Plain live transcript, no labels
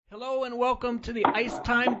Hello and welcome to the Ice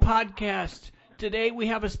Time Podcast. Today we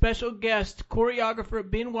have a special guest, choreographer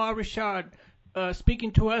Benoit Richard,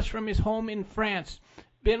 speaking to us from his home in France.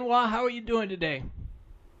 Benoit, how are you doing today?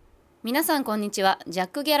 皆さんこんにちは。ジャッ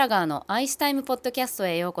ク・ギャラガーのアイスタイムポッドキャスト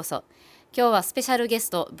へようこそ。今日はスペシャルゲス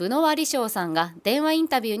トブノワ・リショーさんが電話イン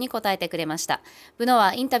タビューに答えてくれました。ブノ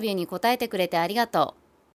ワ、インタビューに答えてくれてありがと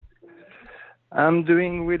う。I'm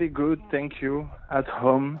doing really good, thank you. At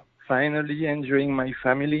home, finally enjoying my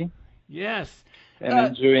family. Yes. And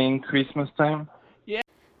enjoying Christmas time. Yeah.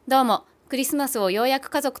 どうも、クリスマスをようやく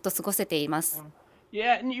家族と過ごせています。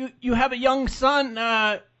Yeah, and you have a young son.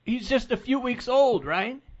 He's just a few weeks old,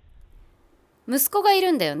 right? 息子がい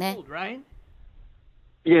るんだよね。Right?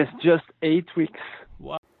 Yes, just 8 weeks.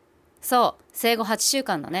 Wow. そう、生後8週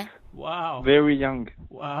間だね。Wow. Very young.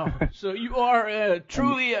 Wow. So you are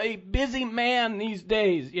truly a busy man these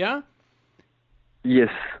days, yeah? Yes,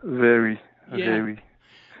 very.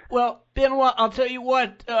 Well, Benoit, I'll tell you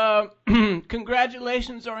what,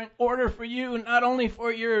 congratulations are in order for you, not only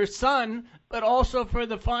for your son, but also for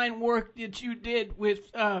the fine work that you did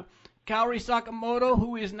with Kaori Sakamoto,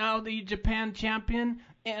 who is now the Japan champion,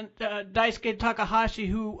 and Daisuke Takahashi,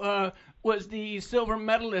 who was the silver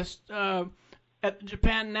medalist at the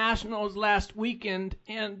Japan Nationals last weekend.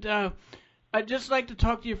 And I'd just like to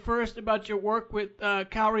talk to you first about your work with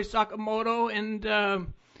Kaori Sakamoto and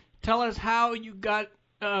tell us how you got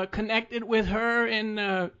connected with her and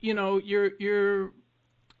your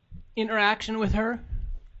interaction with her.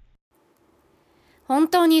 本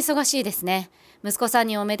当に忙しいですね。息子さん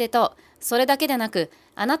におめでとう。それだけでなく、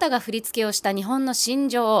あなたが振り付けをした日本の新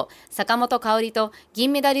女王、坂本花織と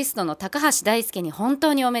銀メダリストの高橋大輔に本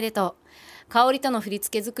当におめでとう。香織との振り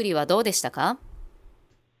付け作りはどうでしたか？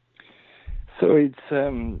 So it's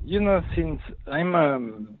since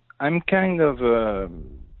I'm kind of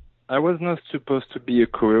I was not supposed to be a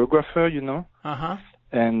choreographer,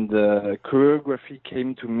 and choreography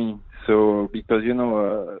came to me. So because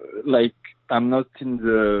like I'm not in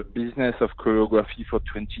the business of choreography for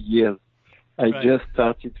 20 years. I just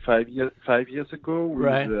started 5 years ago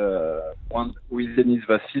with Denis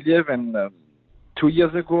Vassiliev, and 2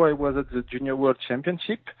 years ago I was at the Junior World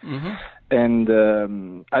Championship, and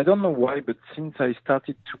I don't know why, but since I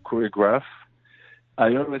started to choreograph,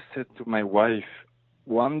 I always said to my wife,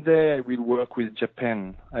 one day I will work with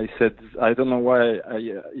Japan. I said, I don't know why,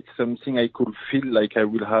 it's something I could feel like I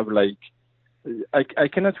will have, like, I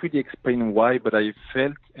cannot really explain why, but I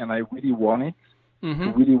felt and I really wanted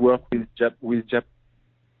to really work with Japan,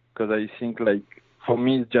 because I think, like, for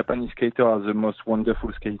me, Japanese skaters are the most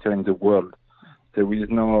wonderful skater in the world. There is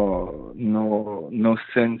no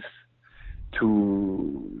sense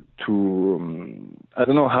to I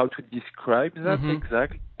don't know how to describe that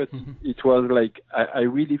exactly, but it was like I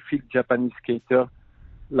really feel Japanese skater,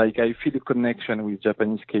 like I feel a connection with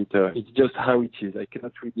Japanese skater. It's just how it is. I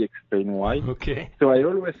cannot really explain why. Okay. So I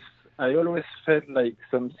always felt like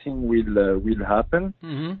something will happen.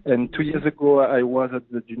 And 2 years ago I was at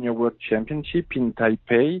the Junior World Championship in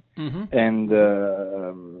Taipei, and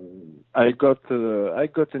I got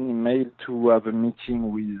an email to have a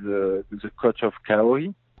meeting with the coach of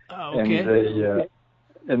Kaori,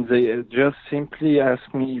 and they just simply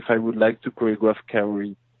asked me if I would like to choreograph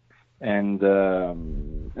Kaori, and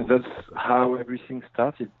that's how everything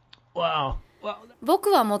started. Wow.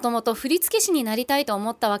 僕はもともと振付師になりたいと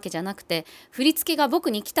思ったわけじゃなくて、振付が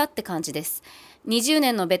僕に来たって感じです。20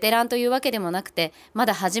年のベテランというわけでもなくて、ま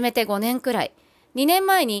だ始めて5年くらい。2年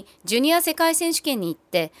前にジュニア世界選手権に行っ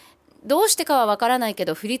て、どうしてかはわからないけ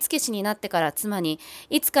ど振付師になってから妻に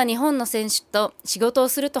いつか日本の選手と仕事を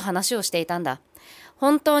すると話をしていたんだ。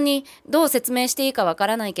本当にどう説明していいかわか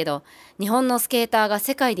らないけど、日本のスケーターが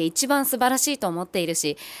世界で一番素晴らしいと思っている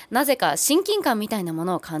し、なぜか親近感みたいなも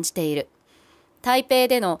のを感じている。台北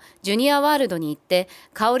でのジュニアワールドに行って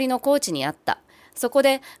香織のコーチに会った。そこ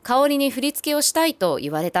で香織に振り付けをしたいと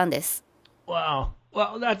言われたんです。Wow.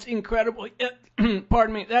 Well, that's incredible.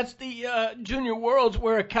 Pardon me. That's the Junior Worlds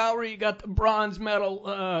where Kaori got the bronze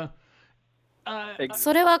medal.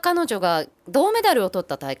 それは彼女が銅メダルを取っ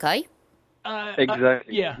た大会？ Exactly.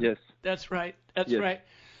 Yeah. Yes. That's right. That's yes. right.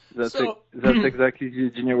 That's exactly the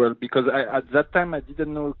Junior World, because at that time I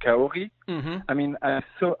didn't know Kaori. I mean, I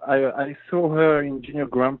saw her in Junior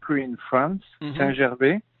Grand Prix in France,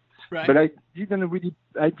 Saint-Gervais, but I didn't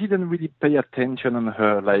really pay attention on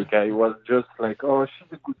her. Like I was just like, oh,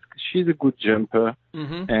 she's a good jumper,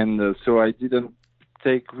 and so I didn't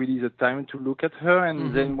take really the time to look at her.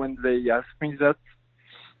 And then when they asked me that,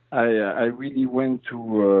 I really went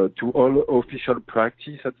to all official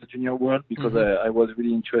practice at the Junior World, because I was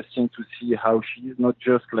really interested to see how she is not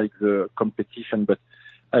just like the competition, but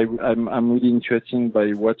I'm really interested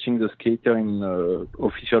by watching the skater in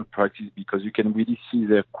official practice because you can really see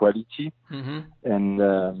their quality. And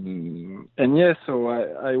yeah, so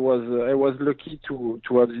I was lucky to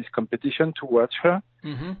have this competition to watch her.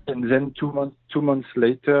 And then 2 months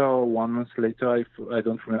later or 1 month later, I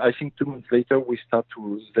don't remember. I think 2 months later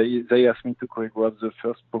they asked me to choreograph the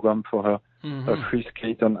first program for her, a free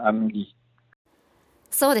skate on Amelie.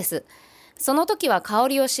 そうです。その時は香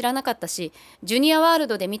りを知らなかったし、ジュニアワール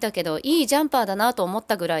ドで見たけどいいジャンパーだなと思っ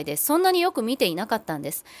たぐらいで、そんなによく見ていなかったんで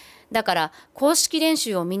す。だから公式練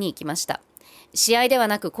習を見に行きました。試合では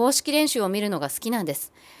なく公式練習を見るのが好きなんで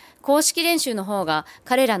す。公式練習の方が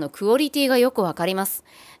彼らのクオリティがよくわかります。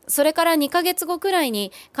それから2ヶ月後くらい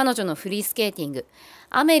に彼女のフリースケーティング、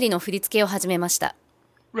アメリの振り付けを始めました。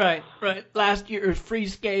Right. Last year's free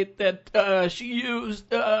skate that she used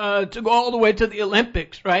to go all the way to the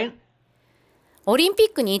Olympics, right? オリンピ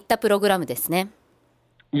ックに行ったプログラムですね。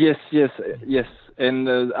Yes.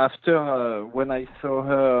 And after when I saw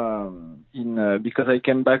her because I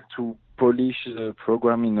came back to polish the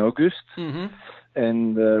program in August,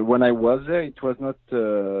 and when I was there, it was not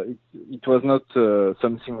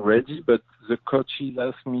something ready, but the coaches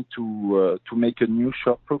asked me to make a new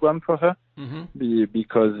short program for her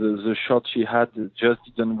because the short she had just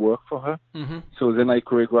didn't work for her. So then I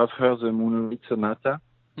choreographed her the Moonlight Sonata.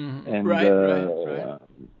 And right.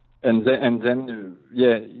 And then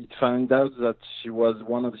it found out that she was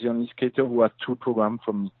one of the only skaters who had 2 programs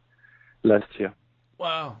from me last year.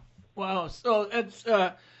 Wow. So it's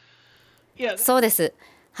yeah. そうです。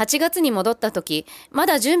8月に戻った時、ま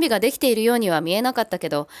だ準備ができているようには見えなかったけ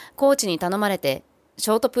ど、コーチに頼まれてシ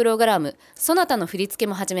ョートプログラムソナタの振り付け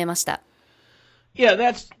も始めました。Yeah,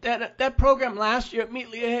 that program last year at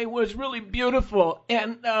Meetlier was really beautiful,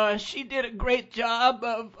 and she did a great job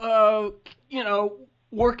of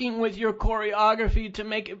working with your choreography to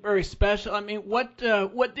make it very special. I mean, what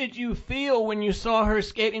did you feel when you saw her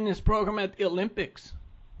skating this program at the Olympics?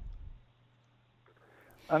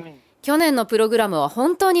 去年のプログラムは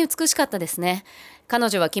本当に美しかったですね。彼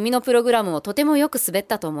女は君のプログラムをとてもよく滑っ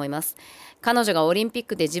たと思います。彼女がオリンピッ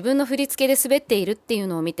クで自分の振り付けで滑っているっていう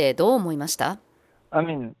のを見てどう思いました？ I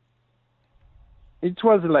mean, it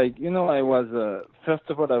was like, I was, first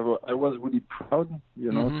of all, I was really proud,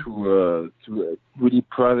 to really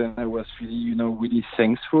proud, and I was really, really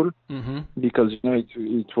thankful because,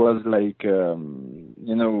 it was like,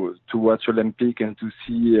 to watch Olympic and to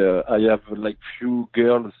see, I have like few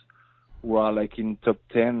girls who are like in top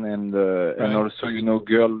 10 and also,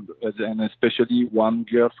 girl, and especially one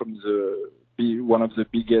girl from one of the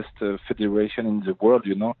biggest federation in the world,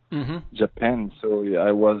 Japan. So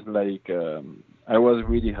I was like, I was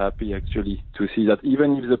really happy actually to see that,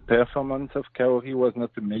 even if the performance of Kaori was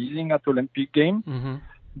not amazing at Olympic Games,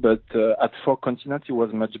 but at 4 continents it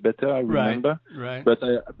was much better. I remember. Right. But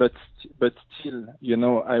still,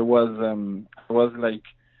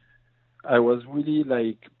 I was really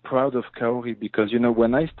like proud of Kaori because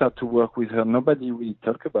when I start to work with her, nobody really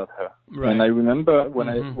talk about her. Right. And I remember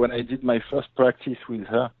when I did my first practice with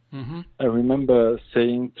her, I remember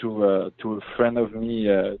saying to a friend of me,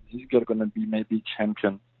 "This girl gonna be maybe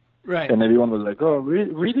champion." Right. And everyone was like, "Oh,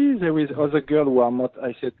 really? There is other girl who are not."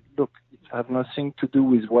 I said, "Look, it has nothing to do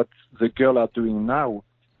with what the girl are doing now.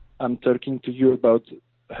 I'm talking to you about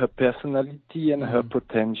her personality and her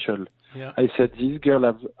potential." Yeah. I said, this girl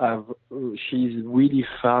she's really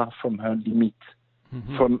far from her limit,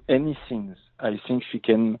 from anything. I think she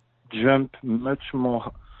can jump much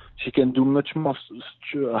more. She can do much more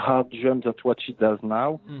hard jumps than what she does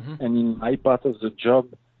now. And in my part of the job,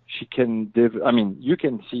 she can. You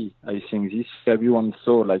can see. I think this everyone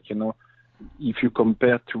saw. Like if you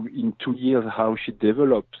compare to in 2 years how she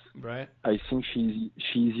develops. Right. I think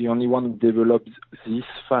she's the only one who develops this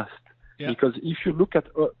fast. Yeah. Because if you look at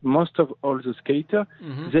most of all the skaters,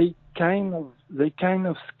 they kind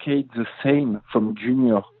of skate the same from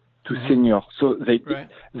junior to senior. So they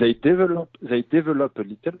develop a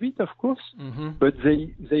little bit, of course, but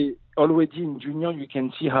they already in junior you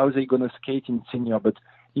can see how they're gonna skate in senior. But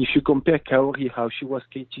if you compare Kaori how she was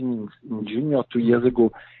skating in junior 2 years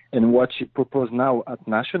ago and what she proposed now at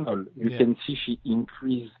national, you can see she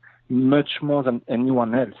increased much more than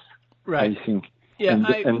anyone else. Right. I think. Yeah,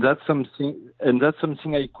 and that's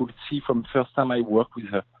something I could see from first time I worked with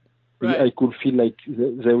her. Right. I could feel like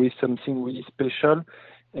there is something really special,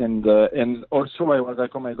 and also I was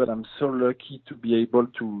like, oh my God, I'm so lucky to be able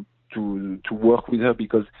to work with her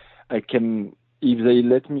because I can, if they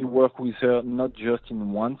let me work with her not just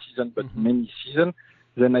in one season but many seasons,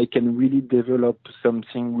 then I can really develop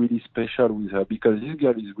something really special with her because this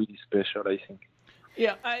girl is really special, I think.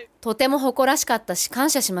 とても誇らしかったし感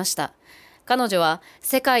謝しました。彼女は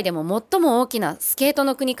世界でも最も大きなスケート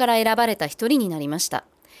の国から選ばれた一人になりました。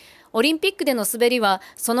オリンピックでの滑りは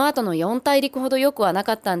その後の4大陸ほど良くはな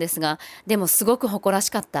かったんですが、でもすごく誇らし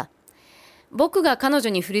かった。僕が彼女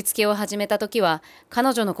に振り付けを始めた時は、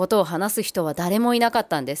彼女のことを話す人は誰もいなかっ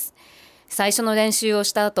たんです。最初の練習を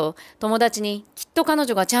した後、友達にきっと彼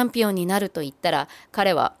女がチャンピオンになると言ったら、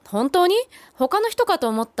彼は本当に他の人かと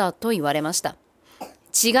思ったと言われました。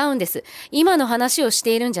違うんです。今の話をし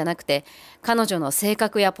ているんじゃなくて、彼女の性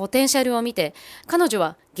格やポテンシャルを見て、彼女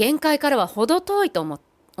は限界からは程遠いと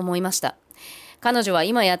思いました。彼女は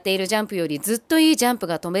今やっているジャンプよりずっといいジャンプ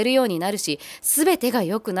が飛べるようになるし、すべてが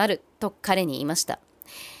良くなると彼に言いました。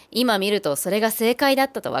今見るとそれが正解だ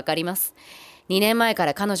ったとわかります。2年前か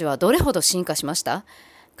ら彼女はどれほど進化しました？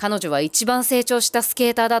彼女は一番成長したスケ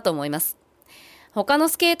ーターだと思います。他の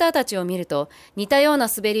スケーターたちを見ると似たような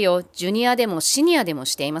滑りをジュニアでもシニアでも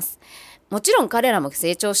しています。もちろん彼らも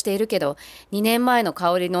成長しているけど、2年前の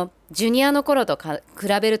香りのジュニアの頃と比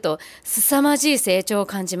べると凄まじい成長を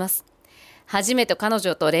感じます。初めて彼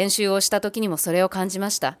女と練習をした時にもそれを感じま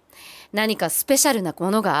した。何かスペシャルな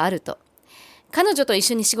ものがあると。彼女と一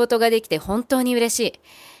緒に仕事ができて本当に嬉しい。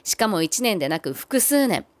しかも1年でなく複数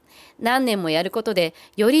年。何年もやることで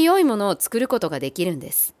より良いものを作ることができるん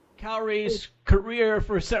です。Kaori's career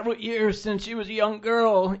for several years since she was a young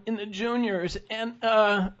girl in the juniors, and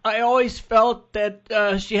I always felt that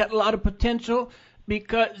she had a lot of potential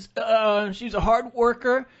because she's a hard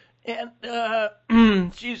worker and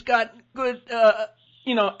she's got good,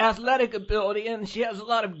 athletic ability, and she has a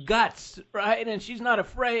lot of guts, right? And she's not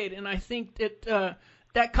afraid, and I think that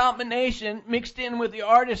that combination mixed in with the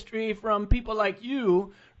artistry from people like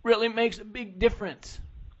you really makes a big difference.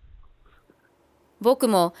 僕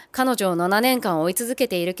も彼女を7年間追い続け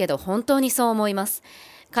ているけど本当にそう思います。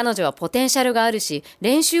彼女はポテンシャルがあるし、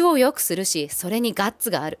練習をよくするし、それにガッ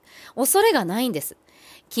ツがある。恐れがないんです。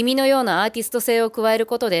君のようなアーティスト性を加える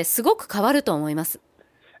ことですごく変わると思います。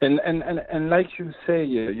And like you say,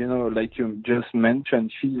 like you just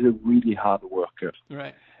mentioned, she's a really hard worker.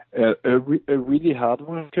 Right. A really hard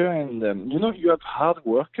worker, and you have hard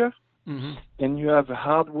worker, and you have a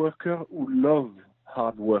hard worker who love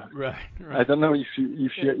hard work. Right. I don't know if you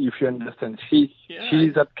understand. She's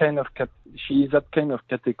that kind of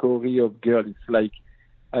category of girl. It's like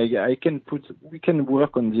we can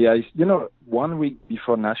work on the ice. 1 week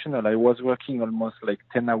before national, I was working almost like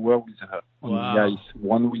 10 hours with her on the ice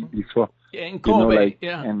 1 week before. Yeah, in Kobe.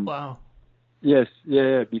 Wow. Yes,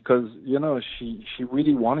 because she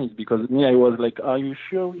really wanted. Because me, I was like, "Are you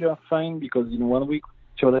sure you're fine?" Because in 1 week,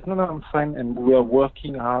 she was like, "No, I'm fine," and we were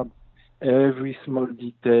working hard. Every small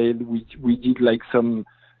detail, we did like some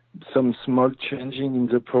small changing in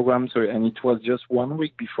the program, and it was just 1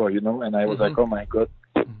 week before, and I was like, oh my god,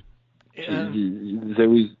 there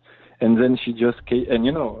is, and then she just and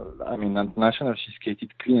at national she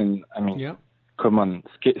skated clean. Come on,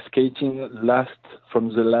 skating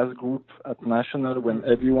from the last group at national when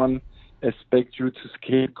everyone expects you to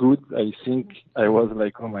skate good. I think I was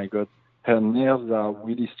like, oh my god, her nerves are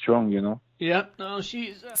really strong,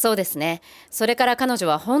そうですね。それから彼女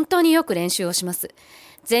は本当によく練習をします。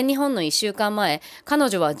全日本の1週間前、彼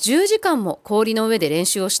女は10時間も氷の上で練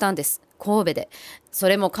習をしたんです。神戸で。そ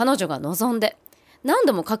れも彼女が望んで。何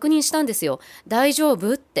度も確認したんですよ。大丈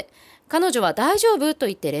夫って。彼女は大丈夫と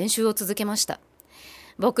言って練習を続けました。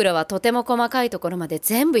僕らはとても細かいところまで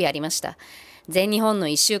全部やりました。全日本の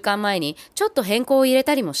1週間前にちょっと変更を入れ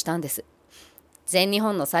たりもしたんです。全日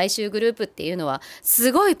本の最終グループっていうのは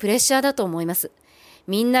すごいプレッシャーだと思います。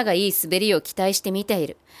みんながいい滑りを期待して見てい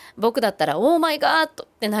る。僕だったらオーマイガーッとっ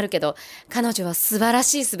てなるけど、彼女は素晴ら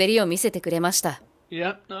しい滑りを見せてくれました。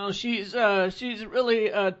Yeah, no, she's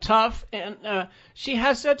really tough, and she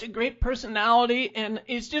has such a great personality, and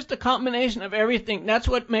it's just a combination of everything. That's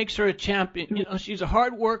what makes her a champion. She's a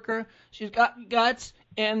hard worker, she's got guts,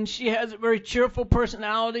 and she has a very cheerful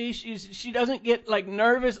personality. She doesn't get like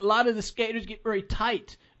nervous. A lot of the skaters get very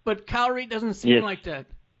tight, but Kaori doesn't seem like that.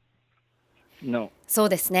 No. そう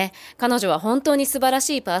ですね。彼女は本当に素晴ら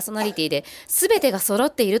しいパーソナリティで、全てが揃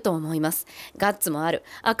っていると思います。ガッツもある。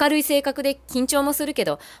明るい性格で緊張もするけ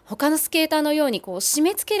ど、他のスケーターのように締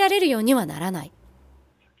め付けられるようにはならない。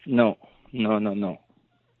No.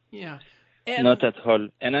 Yeah. Not at all.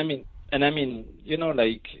 And I mean,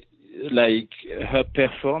 like her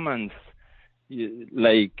performance,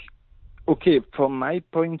 okay, from my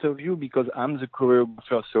point of view, because I'm the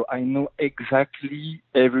choreographer, so I know exactly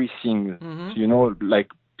everything.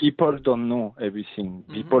 Like people don't know everything.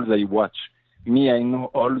 People they watch. Me, I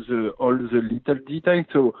know all the little details.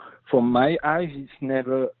 So from my eyes, it's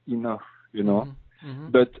never enough.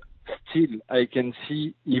 but still I can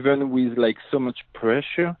see, even with like so much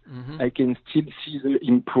pressure, I can still see the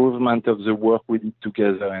improvement of the work we did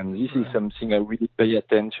together, and this is something I really pay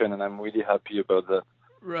attention, and I'm really happy about that.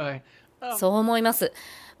 Right. そう思います。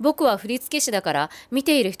僕は振付師だから見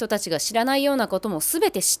ている人たちが知らないようなことも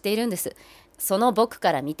全て知っているんです。その僕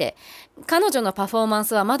から見て、彼女のパフォーマン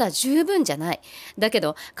スはまだ十分じゃない。だけ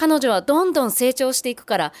ど彼女はどんどん成長していく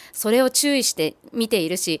から、それを注意して見てい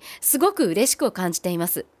るし、すごく嬉しく感じていま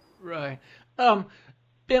す。Right.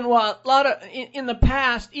 Benoit, a lot of in the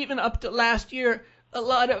past, even up to last year, a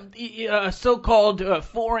lot of the so-called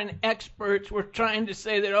foreign experts were trying to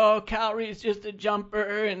say that, oh, Cowrie is just a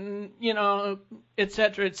jumper, and et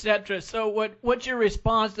cetera, et cetera. So what's your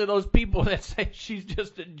response to those people that say she's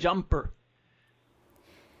just a jumper?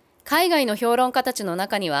 海外の評論家たちの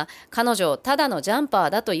中には、彼女をただのジャンパー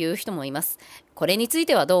だという人もいます。これについ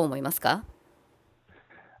てはどう思いますか？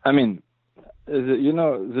 I mean,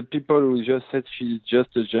 the people who just said she's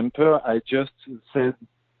just a jumper, I just said,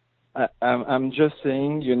 I'm just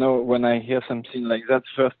saying, when I hear something like that,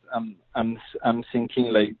 first I'm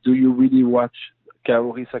thinking like, do you really watch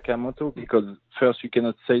Kaori Sakamoto? Because first you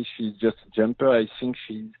cannot say she's just a jumper. I think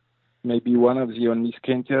she's maybe one of the only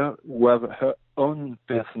skaters who have her own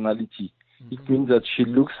personality. It means that she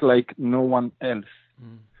looks like no one else.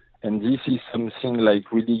 And this is something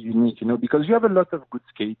like really unique, because you have a lot of good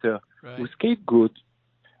skaters who skate good,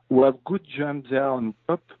 who have good jumps there on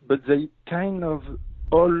top, but they kind of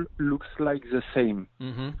all looks like the same.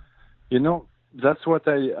 That's what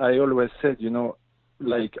I always said,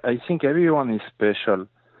 like I think everyone is special,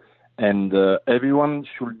 and everyone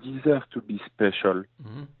should deserve to be special.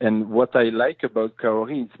 And what I like about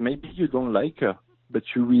Kaori is maybe you don't like her, but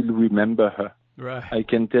you will remember her. Right. I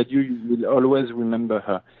can tell you will always remember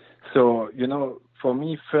her. So, for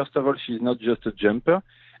me, first of all, she's not just a jumper.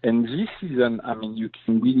 And this season, I mean, you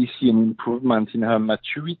can really see an improvement in her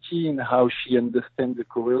maturity, in how she understands the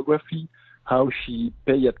choreography, how she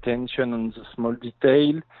pay attention on the small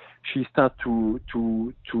detail. She start to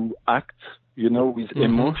act, with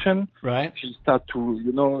emotion. Right. She start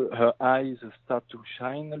to, her eyes start to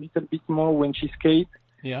shine a little bit more when she skates.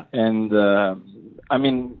 Yeah. And, I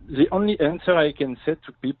mean, the only answer I can say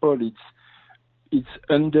to people, it's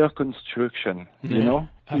under construction, Okay.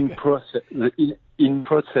 in process. In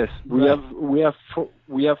process, we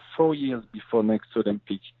have 4 years before next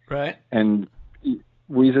Olympic, right? And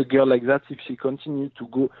with a girl like that, if she continues to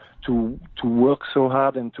go to work so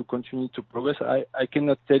hard and to continue to progress, I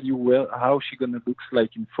cannot tell you how she's gonna look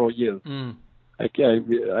like in 4 years. I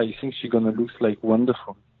think she's gonna look like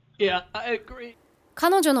wonderful. Yeah, I agree.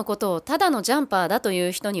 彼女のことをただのジャンパーだとい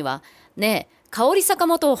う人には、ねえ、カオリ坂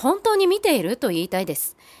本を本当に見ていると言いたいで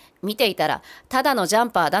す。見ていたら、ただのジャン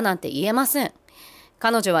パーだなんて言えません。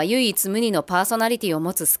彼女は唯一無二のパーソナリティを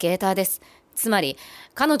持つスケーターです。つまり、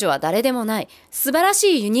彼女は誰でもない、素晴らし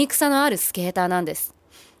いユニークさのあるスケーターなんです。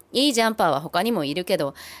いいジャンパーは他にもいるけ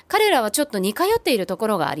ど、彼らはちょっと似通っているとこ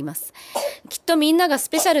ろがあります。きっとみんながス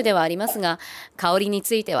ペシャルではありますが、カオリに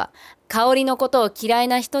ついては、カオリのことを嫌い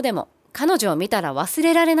な人でも、彼女を見たら忘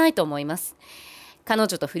れられないと思います。彼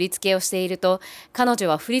女と振り付けをしていると、彼女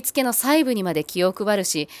は振り付けの細部にまで気を配る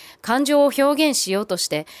し、感情を表現しようとし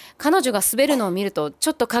て、彼女が滑るのを見るとち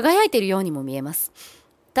ょっと輝いているようにも見えます。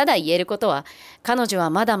ただ言えることは、彼女は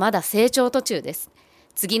まだまだ成長途中です。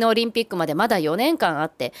次のオリンピックまでまだ4年間あ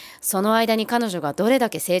って、その間に彼女がどれだ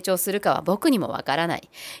け成長するかは僕にもわからない。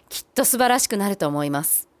きっと素晴らしくなると思いま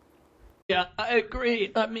す。Yeah, I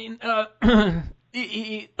agree. I mean,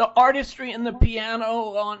 the artistry in the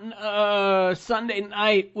piano on Sunday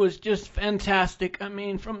night was just fantastic. I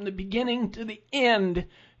mean, from the beginning to the end,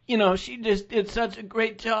 she just did such a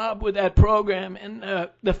great job with that program, and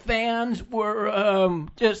the fans were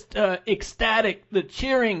just ecstatic. The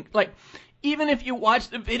cheering, like, even if you watch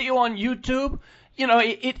the video on YouTube,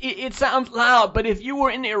 it sounds loud, but if you were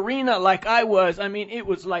in the arena like I was, I mean, it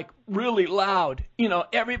was like really loud.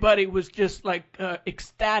 Everybody was just like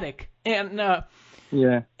ecstatic, and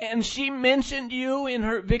yeah. And she mentioned you in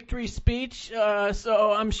her victory speech,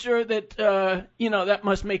 so I'm sure that that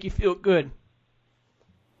must make you feel good.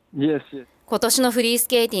 Yes, yes. 今年のフリース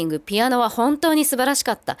ケーティング、ピアノは本当に素晴らし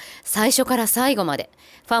かった。最初から最後まで。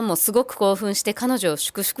ファンもすごく興奮して彼女を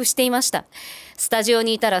祝福していました。スタジオ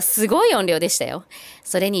にいたらすごい音量でしたよ。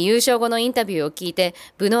それに優勝後のインタビューを聞いて、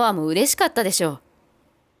ブノワも嬉しかったでしょ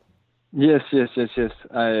う。Yes.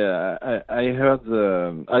 I heard,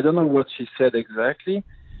 I don't know what she said exactly,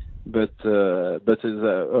 but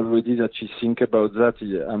already that she think about that,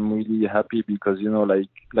 I'm really happy because,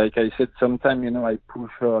 like I said, sometimes, I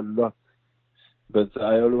push her a lot. But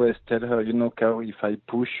I always tell her, you know, Carol, if I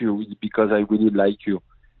push you, it's because I really like you.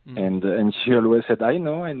 And she always said, I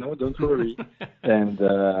know, don't worry. and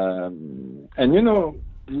you know,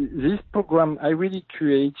 this program, I really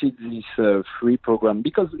created this free program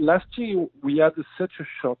because last year we had such a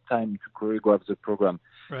short time to choreograph the program.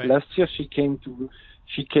 Right. Last year she came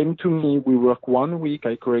to me. We worked 1 week.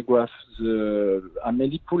 I choreographed the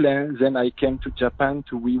Amélie Poulain. Then I came to Japan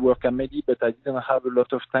to rework Amélie, but I didn't have a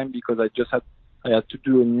lot of time because I had to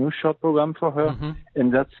do a new short program for her,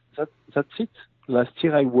 and that's it. Last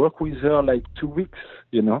year I worked with her like 2 weeks,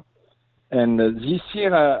 you know, and this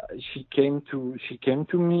year she came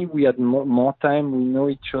to me. We had more time. We know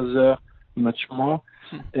each other much more,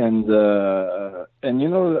 and you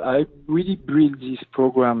know, I really built this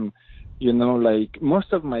program. You know, like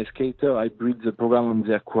most of my skaters, I build the program on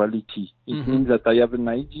their quality. It means that I have an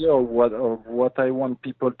idea of what I want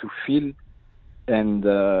people to feel. And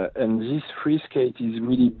this free skate is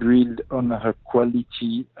really built on her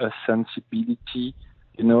quality, her sensibility,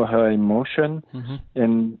 you know, her emotion.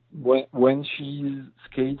 And when she's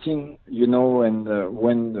skating, you know, and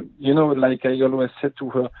when, you know, like I always said to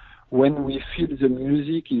her, when we feel the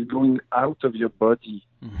music is going out of your body,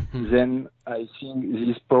 then I think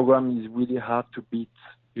this program is really hard to beat.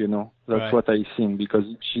 You know, that's what I think, because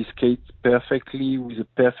she skates perfectly with a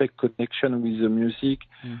perfect connection with the music,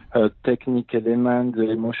 her technique element, the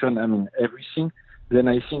emotion, I mean, everything. Then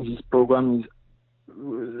I think this program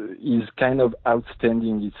is kind of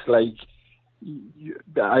outstanding. It's like,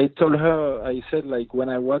 I told her, I said, like, when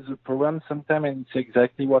I watch the program sometime, and it's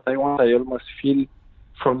exactly what I want, I almost feel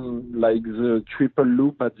from, like, the triple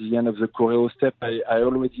loop at the end of the choreo step, I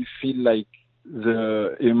already feel like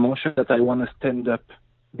the emotion that I want to stand up,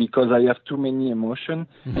 because I have too many emotions,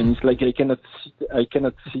 and it's like I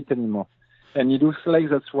cannot sit anymore. And it looks like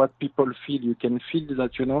that's what people feel. You can feel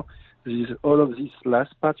that, you know, all of this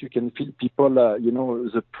last part, you can feel people, you know,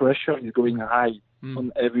 the pressure is going high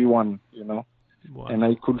on everyone, you know. Wow. And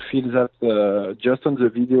I could feel that just on the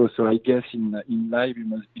video, so I guess in live it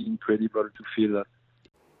must be incredible to feel that.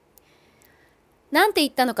 なんて言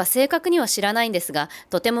ったのか正確には知らないんですが、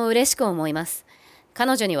とても嬉しく思います。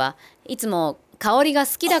彼女にはいつも香りが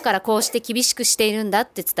好きだからこうして厳しくしているんだっ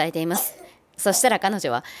て伝えています。そしたら彼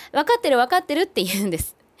女は分かってるって言うんで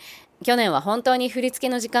す。去年は本当に振り付け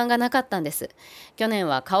の時間がなかったんです。去年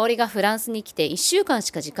は香りがフランスに来て1週間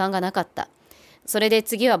しか時間がなかった。それで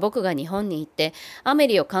次は僕が日本に行ってアメ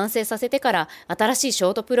リを完成させてから新しいショ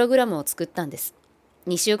ートプログラムを作ったんです。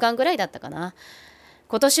2週間ぐらいだったかな。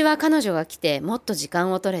今年は彼女が来てもっと時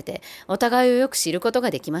間を取れてお互いをよく知ること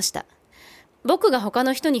ができました。僕が他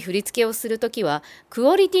の人に振り付けをするときはク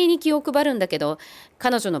オリティに気を配るんだけど、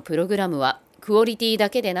彼女のプログラムはクオリティだ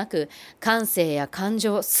けでなく感性や感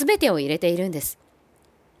情すべてを入れているんです。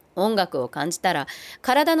音楽を感じたら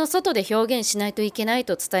体の外で表現しないといけない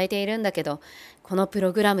と伝えているんだけど、このプ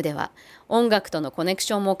ログラムでは音楽とのコネク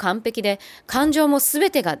ションも完璧で感情もす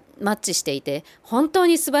べてがマッチしていて、本当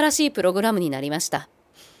に素晴らしいプログラムになりました。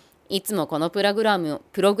いつもこのプログラム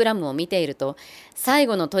を見ていると、最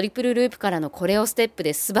後のトリプルループからのコレオステップ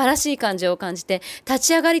で素晴らしい感情を感じて立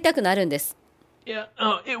ち上がりたくなるんです。Yeah,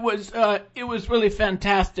 it was really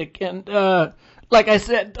fantastic, and like I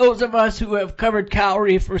said, those of us who have covered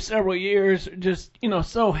Kaori for several years are just, you know,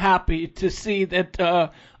 so happy to see that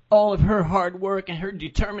all of her hard work and her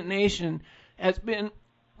determination has been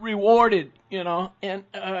rewarded, you know, and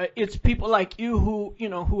it's people like you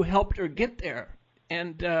who helped her get there.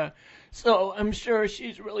 And so I'm sure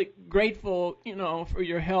she's really grateful, you know, for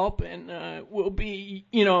your help, and will be,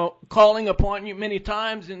 you know, calling upon you many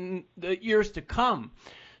times in the years to come.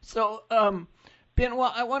 So,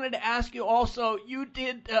 Benoit, I wanted to ask you also, you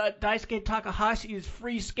did Daisuke Takahashi's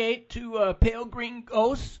free skate to Pale Green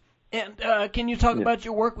Ghosts, and can you talk about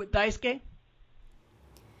your work with Daisuke?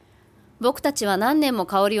 僕たちは何年も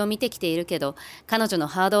香りを見てきているけど、彼女の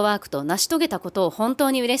ハードワークと成し遂げたことを本当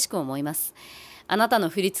に嬉しく思います。あなたの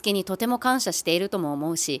振り付けにとても感謝しているとも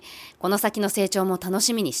思うし、この先の成長も楽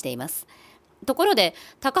しみにしています。ところで、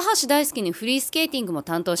高橋大輔にフリースケーティングも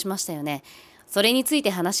担当しましたよね。それについて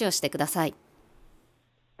話をしてください。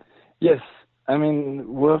Yes, I mean,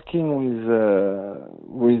 working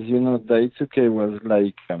with you know, Daisuke was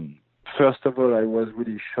like, first of all, I was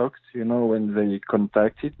really shocked, you know, when they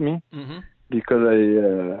contacted me, because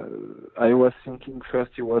I was thinking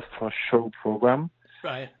first it was for show program,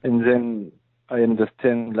 right, and then I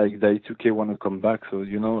understand, like, Daisuke want to come back. So,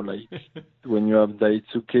 you know, like, when you have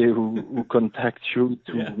Daisuke who contacts you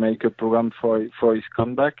to make a program for his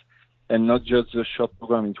comeback, and not just the short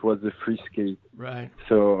program, it was the free skate. Right.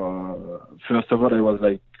 So, first of all, I was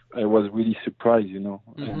like, I was really surprised, you know,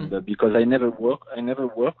 and because I never worked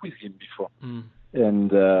with him before,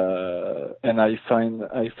 and I find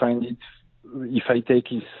it, if I take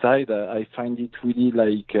his side, I find it really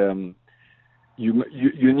like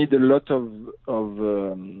you need a lot of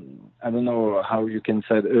I don't know how you can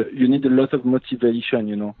say it, you need a lot of motivation,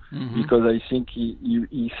 you know, because I think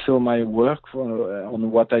he saw my work on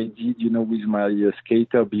what I did, you know, with my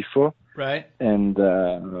skater before. Right. And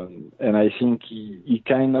I think he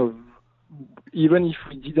kind of, even if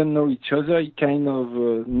we didn't know each other, he kind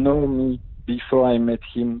of know me before I met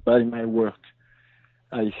him by my work.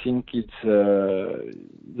 I think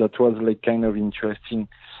that was like kind of interesting.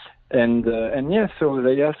 And yeah, so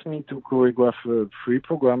they asked me to choreograph a free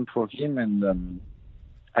program for him, and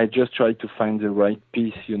I just tried to find the right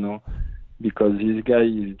piece, you know, because this guy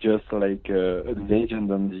is just like a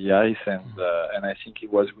legend on the ice, and I think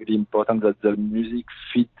it was really important that the music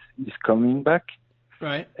fit is coming back.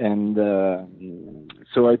 Right. And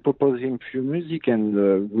so I proposed him few music, and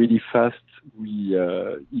really fast we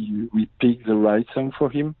picked the right song for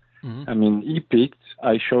him. I mean, he picked.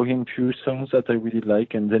 I show him few songs that I really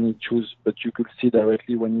like, and then he choose. But you could see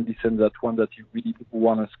directly when you listen that one that he really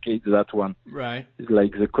want to skate that one. Right. It's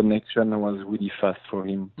like the connection was really fast for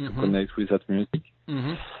him to connect with that music.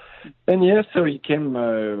 And yeah, so he came.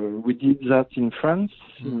 We did that in France,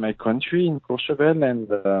 in my country, in Courchevel, and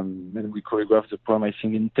we choreographed the program, I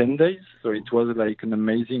think, in 10 days. So it was like an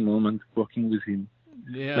amazing moment working with him.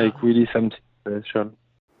 Yeah. Like really something special.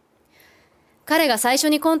 彼が最初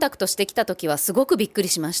にコンタクトしてきた時はすごくびっくり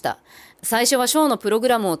しました。最初はショーのプログ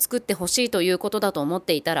ラムを作ってほしいということだと思っ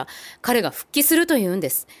ていたら、彼が復帰するというんで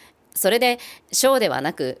す。それでショーでは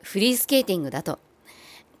なくフリースケーティングだと。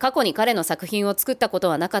過去に彼の作品を作ったこと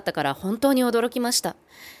はなかったから本当に驚きました。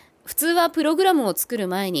普通はプログラムを作る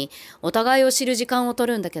前にお互いを知る時間を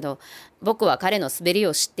取るんだけど、僕は彼の滑り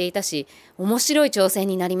を知っていたし、面白い挑戦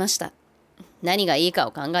になりました。何がいいか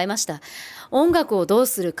を考えました。音楽をどう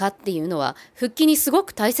するかっていうのは復帰にすご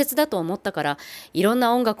く大切だと思ったから、いろん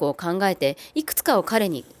な音楽を考えていくつかを彼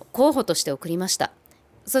に候補として送りました。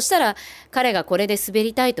そしたら彼がこれで滑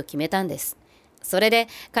りたいと決めたんです。それで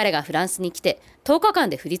彼がフランスに来て10日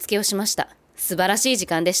間で振り付けをしました。素晴らしい時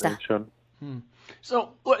間でした。So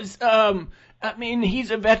I mean,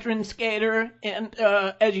 he's a veteran skater, and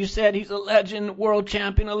as you said, he's a legend, world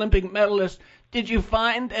champion, Olympic medalist. Did you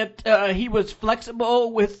find that he was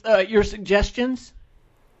flexible with your suggestions?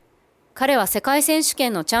 彼は世界選手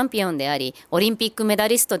権のチャンピオンであり、オリンピックメダ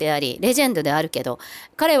リストであり、レジェンドであるけど、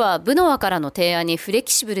彼はブノワからの提案にフレ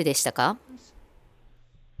キシブルでしたか？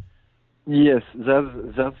 Yes,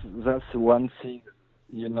 that's one thing.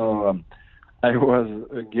 You know, I was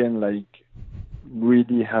again like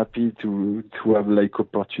really happy to have like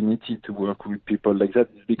opportunity to work with people like that,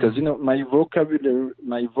 because you know my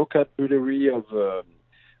vocabulary of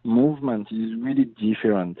movement is really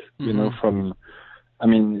different. You know, from, I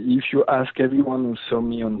mean, if you ask everyone who saw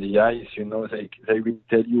me on the ice, you know, they will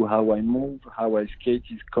tell you how I move, how I skate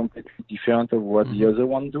is completely different of what the other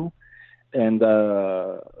one do. And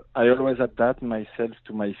I always adapt myself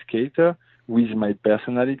to my skater with my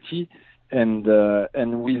personality, and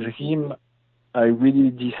with him, I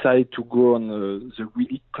really decide to go on the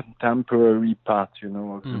really contemporary part, you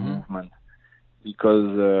know, of the movement,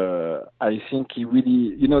 because I think he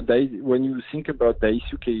really, you know, when you think about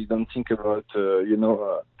Daisuke, you don't think about, you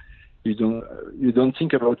know, you don't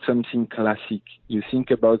think about something classic. You think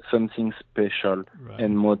about something special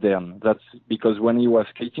and modern. That's because when he was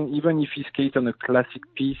skating, even if he skates on a classic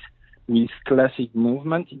piece with classic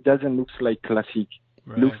movement, it doesn't look like classic.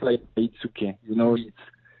 It looks like Daisuke. You know,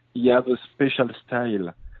 he has a special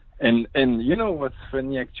style. And you know what's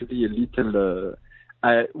funny, actually, a little,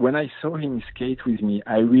 when I saw him skate with me,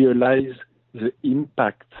 I realized the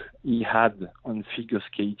impact he had on figure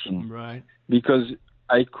skating. Right. Because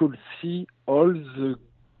I could see all the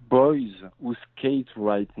boys who skate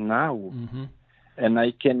right now, and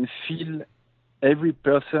I can feel every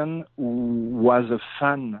person who was a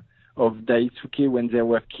fan of Daisuke when they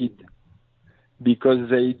were kids, because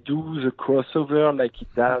they do the crossover like he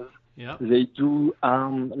does. Yep. They do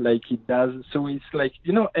arm like he does. So it's like,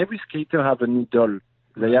 you know, every skater have an idol.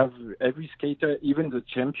 They have, every skater, even the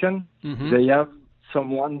champion, they have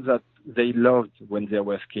someone that they loved when they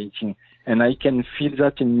were skating. And I can feel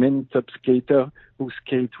that in many top skaters who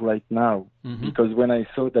skate right now. Because when I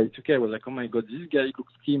saw Daisuke, I was like, oh my God, this guy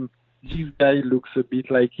looks him. This guy looks a bit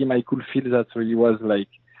like him. I could feel that. So he was like,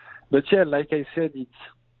 but yeah, like I said, it's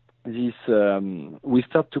this, we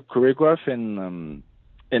start to choreograph, and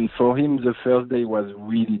And for him, the first day was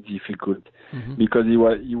really difficult because he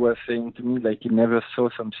was saying to me like he never saw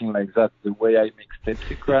something like that, the way I make step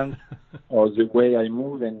sequence or the way I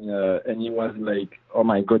move, and he was like, oh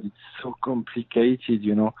my God, it's so complicated,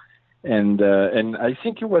 you know. And I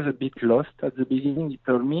think he was a bit lost at the beginning, he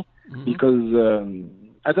told me, because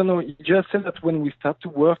I don't know, he just said that when we start to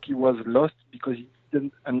work, he was lost because he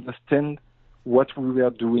didn't understand what we were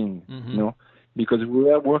doing, you know. Because we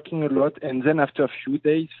were working a lot, and then after a few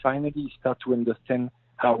days, finally, he started to understand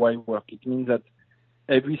how I work. It means that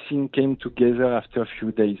everything came together after a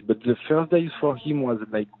few days. But the first days for him was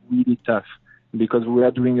like really tough because we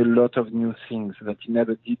were doing a lot of new things that he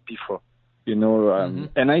never did before, you know.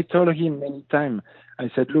 And I told him many times, I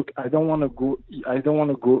said, look, I don't want to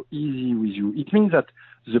go easy with you. It means that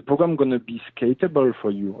the program going to be skatable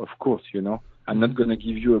for you, of course, you know. I'm not going to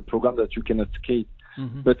give you a program that you cannot skate.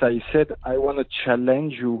 But I said, I want to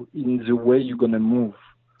challenge you in the way you're going to move.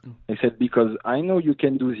 I said, because I know you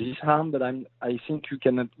can do this arm, but I think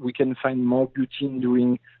we can find more beauty in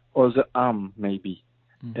doing other arm, maybe.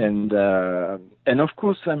 And of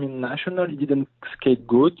course, I mean, national, he didn't skate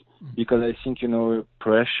good because I think, you know,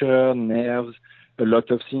 pressure, nerves, a lot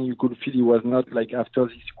of things you could feel he was not like after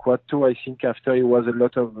this quad toe. I think after it was a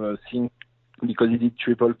lot of things because he did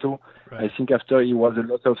triple toe. Right. I think after it was a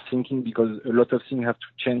lot of thinking because a lot of things have to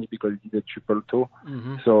change because he did a triple toe.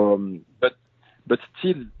 So, but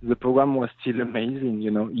still, the program was still amazing,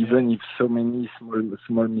 you know, even if so many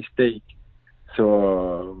small mistakes.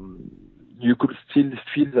 So you could still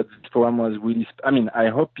feel that this program was really. I mean, I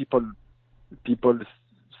hope people still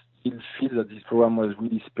feel that this program was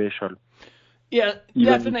really special. Yeah,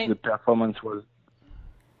 even definitely. If the performance was.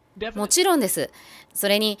 もちろんです。そ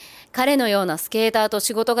れに彼のようなスケーターと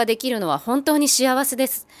仕事ができるのは本当に幸せで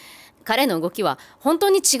す。彼の動きは本当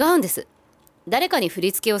に違うんです。誰かに振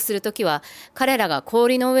り付けをするときは彼らが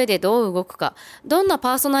氷の上でどう動くか、どんな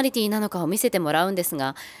パーソナリティなのかを見せてもらうんです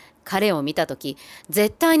が、彼を見たとき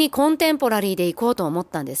絶対にコンテンポラリーで行こうと思っ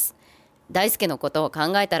たんです。大輔のことを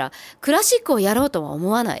考えたらクラシックをやろうとは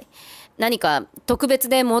思わない。何か特別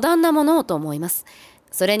でモダンなものをと思います。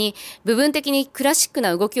それに部分的にクラシック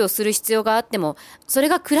な動きをする必要があってもそれ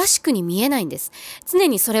がクラシックに見えないんです。常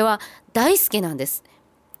にそれは大輔なんです。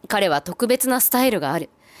彼は特別なスタイルがある。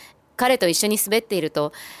彼と一緒に滑っている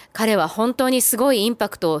と彼は本当にすごいインパ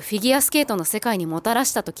クトをフィギュアスケートの世界にもたら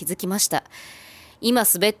したと気づきました。今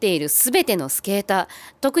滑っているすべてのスケーター、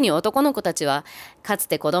特に男の子たちはかつ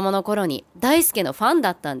て子供の頃に大輔のファンだ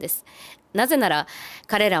ったんです。なぜなら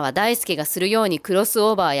彼らは大輔がするようにクロス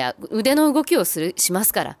オーバーや腕の動きをしま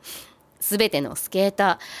すから。すべてのスケー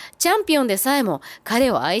ター、チャンピオンでさえも彼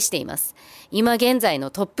を愛しています。今現在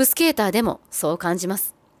のトップスケーターでもそう感じま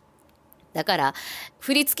す。だから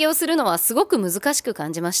振り付けをするのはすごく難しく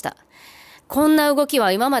感じました。こんな動き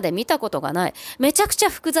は今まで見たことがない。めちゃくちゃ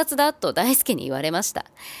複雑だと大輔に言われました。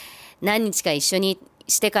何日か一緒に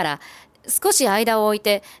してから少し間を置い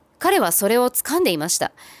て彼はそれを掴んでいまし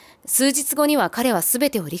た。数日後には彼は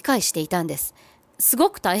全てを理解していたんです。す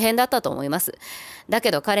ごく大変だったと思います。だ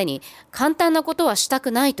けど彼に簡単なことはした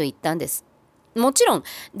くないと言ったんです。もちろん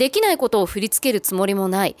できないことを振り付けるつもりも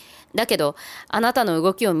ない。だけどあなたの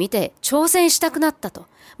動きを見て挑戦したくなったと。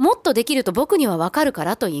もっとできると僕にはわかるか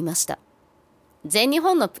らと言いました。全日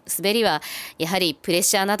本の滑りはやはりプレッ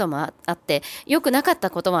シャーなどもあって良くなかった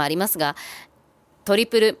こともありますが、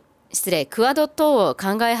クワド等を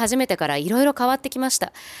考え始めてからいろいろ変わってきまし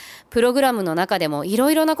た。プログラムの中でもいろ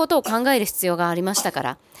いろなことを考える必要がありましたか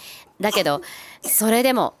ら。だけどそれ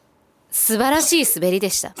でも素晴らしい滑りで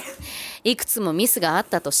した。いくつもミスがあっ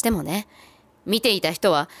たとしてもね、見ていた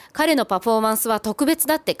人は彼のパフォーマンスは特別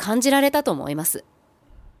だって感じられたと思います。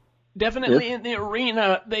Definitely in the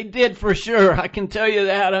arena, they did for sure. I can tell you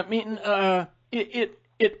that. I mean,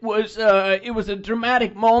 it was a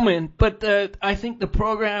dramatic moment, but I think the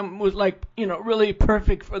program was like, you know, really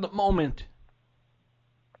perfect for the moment.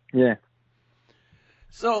 Yeah.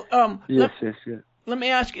 So, yes. Let me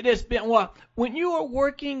ask you this, Benoit. When you are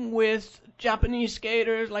working with Japanese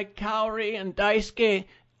skaters like Kaori and Daisuke,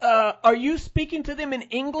 are you speaking to them in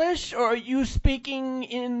English, or are you speaking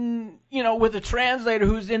in, you know, with a translator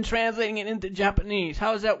who's then translating it into Japanese?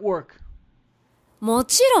 How does that work? も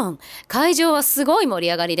ちろん、会場はすごい盛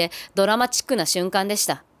り上がりでドラマチックな瞬間でし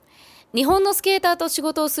た。日本のスケーターと仕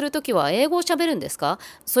事をするときは英語を喋るんですか？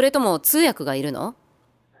それとも通訳がいるの？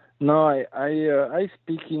 No, I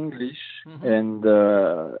speak English, and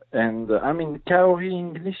I mean, Kaori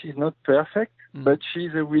English is not perfect, but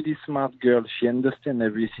she's a really smart girl. She understands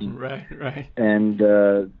everything. Right. And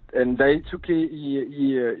Daisuke,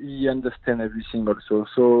 he understands everything also.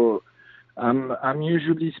 So I'm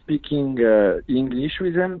usually speaking English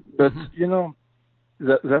with them, but you know,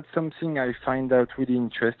 that's something I find out really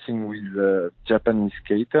interesting with Japanese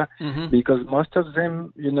skater, because most of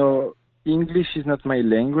them, you know, English is not my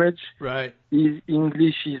language. Right.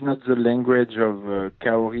 English is not the language of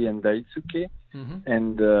Kaori and Daisuke,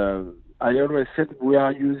 and I always said we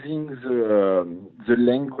are using the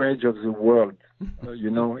language of the world. You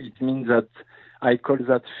know, it means that I call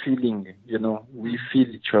that feeling. You know, we feel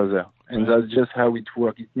each other, and that's just how it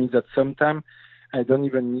works. It means that sometimes I don't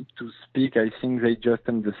even need to speak. I think they just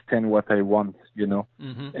understand what I want. You know,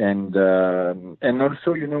 and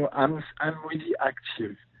also, you know, I'm really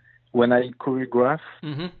active. When I choreograph,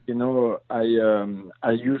 you know,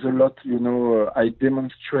 I use a lot, you know, I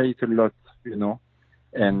demonstrate a lot, you know,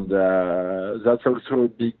 and that's also a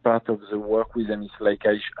big part of the work with them. It's like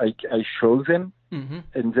I show them,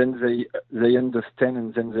 and then they understand,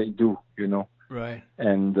 and then they do, you know. Right.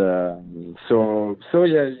 And so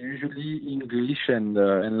yeah, usually English, and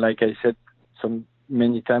like I said,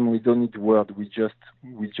 many times we don't need word. We just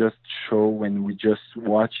show and we just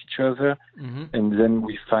watch each other, and then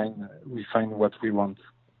we find what we want.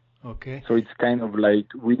 Okay. So it's kind of like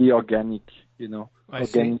really organic, you know,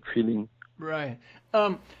 organic feeling. Right.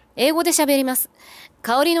 英語で喋ります。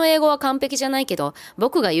香りの英語は完璧じゃないけど、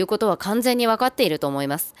僕が言うことは完全に分かっていると思い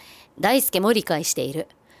ます。大輔も理解している。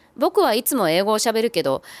僕はいつも英語を喋るけ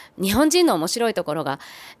ど、日本人の面白いところが、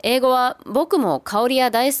英語は僕も香りや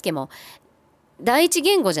大輔も第一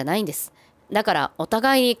言語じゃないんです。だからお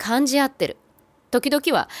互いに感じ合ってる。時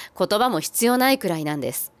々は言葉も必要ないくらいなん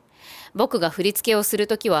です。僕が振り付けをする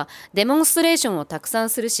ときはデモンストレーションをたくさん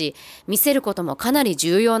するし、見せることもかなり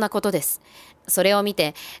重要なことです。それを見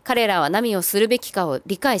て彼らは何をするべきかを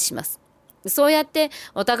理解します。そうやって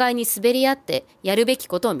お互いに滑り合ってやるべき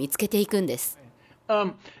ことを見つけていくんです。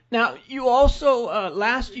Now, you also,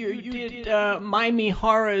 last year, you did Mai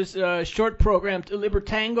Mihara's short program to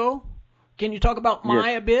Libertango. Can you talk about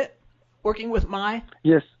Mai a bit? Working with Mai?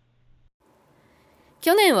 Yes.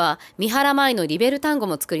 去年は三原舞のリベルタンゴ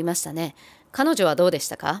も作りましたね。彼女はどうでし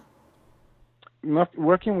たか？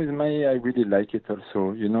 Working with Mai, I really like it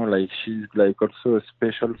also. You know, like she's like also a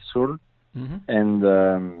special soul. And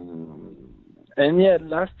yeah,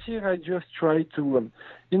 last year I just tried to,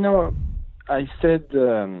 you know, I said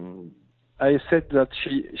that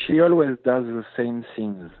she always does the same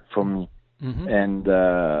things for me. And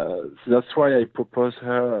that's why I propose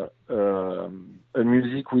her a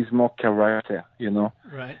music with more character, you know.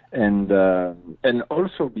 Right. And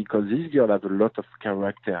also because this girl has a lot of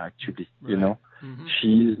character, actually, you know.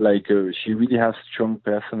 She's like she really has strong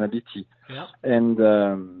personality. Yeah. And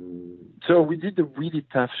so we did a really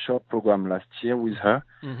tough short program last year with her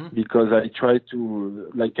because I tried to,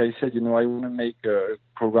 like I said, you know, I want to make a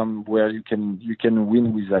program where you can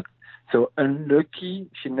win with that. So unlucky,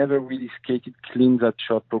 she never really skated clean that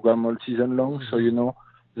short program all season long. So, you know,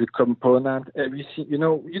 the component, everything, you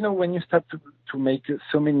know, when you start to make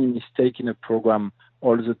so many mistakes in a program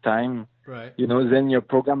all the time, right, you know, then your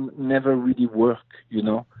program never really work, you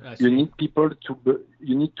know. You need people to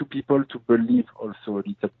believe also a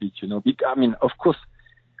little bit, you know. I mean, of course,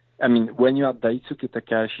 I mean, when you are Daisuke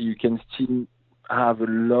Takahashi, you can still have a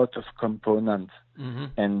lot of components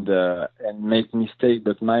and make mistakes,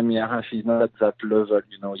 but Mai Mihara, she's not at that level,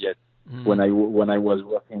 you know, yet. When I was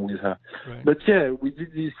working with her. Right. But yeah, we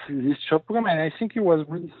did this short program, and I think it was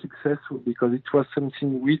really successful because it was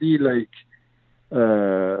something really like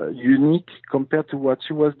unique compared to what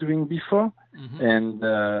she was doing before. And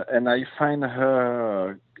I find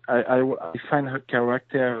her I find her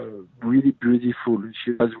character really beautiful.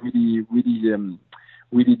 She was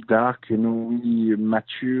really dark, you know, really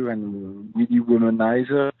mature and really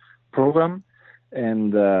womanizer program.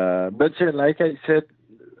 And but yeah, like I said,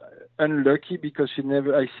 unlucky because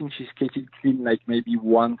I think she skated clean like maybe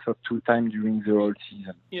once or two times during the whole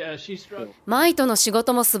season. Yeah, she struck. マイとの仕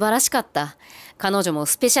事も素晴らしかった。彼女も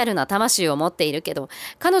スペシャルな魂を持っているけど、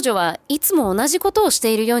彼女はいつも同じことをし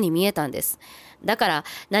ているように見えたんです。だから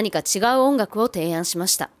何か違う音楽を提案しま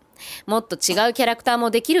した。もっと違うキャラクターも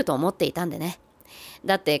できると思っていたんでね。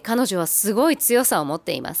だって彼女はすごい強さを持っ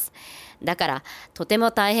ています。だからとても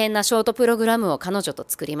大変なショートプログラムを彼女と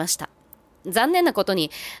作りました。残念なことに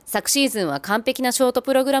昨シーズンは完璧なショート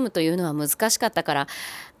プログラムというのは難しかったから、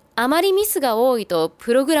あまりミスが多いと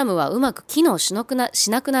プログラムはうまく機能しなくな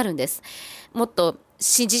るんです。もっと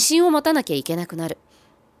自信を持たなきゃいけなくなる。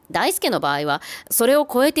大輔の場合はそれを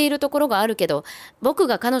超えているところがあるけど、僕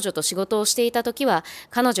が彼女と仕事をしていた時は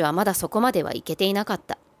彼女はまだそこまではいけていなかっ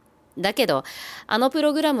た。だけどあのプ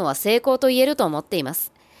ログラムは成功と言えると思っていま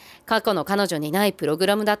す。過去の彼女にないプログ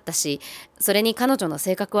ラムだったし、それに彼女の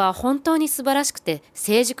性格は本当に素晴らしくて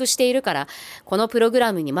成熟しているから、このプログ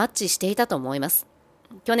ラムにマッチしていたと思います。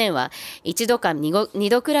去年は1度か2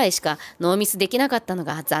度くらいしかノーミスできなかったの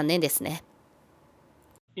が残念ですね。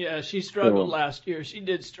Yeah, she struggled last year. She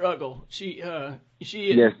did struggle. She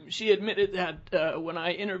admitted that when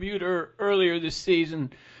I interviewed her earlier this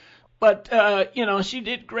season. But she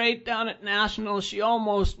did great down at Nationals. She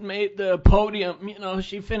almost made the podium.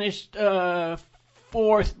 She finished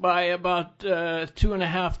fourth by about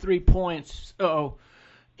 2.5, 3 points. So,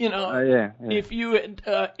 if you had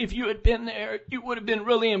been there, you would have been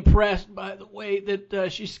really impressed by the way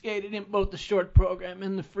that she skated in both the short program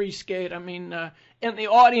and the free skate. I mean, and the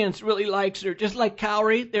audience really likes her. Just like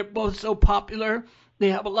Cowrie, they're both so popular. They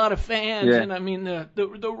have a lot of fans, and I mean the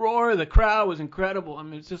roar of the crowd was incredible. I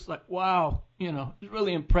mean, it's just like wow, it's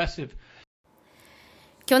really impressive.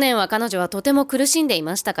 去年は彼女はとても苦しんでい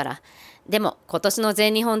ましたから。でも今年の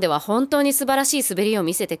全日本では本当に素晴らしい滑りを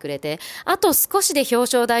見せてくれて、あと少しで表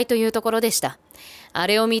彰台というところでした。あ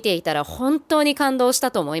れを見ていたら本当に感動した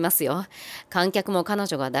と思いますよ。観客も彼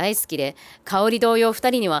女が大好きで、香織同様2人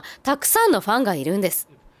にはたくさんのファンがいるんです。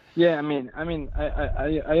Yeah, I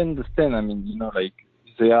understand. I mean,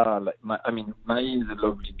 they are like, Mai is a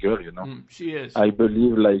lovely girl, she is. I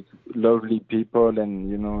believe lovely people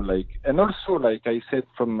and, and also, like I said,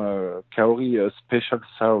 from Kaori, a special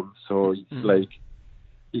soul. So it's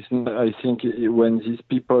I think when these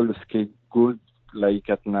people skate good, like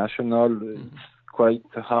at national, it's quite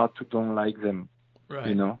hard to don't like them,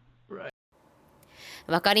 right. Right.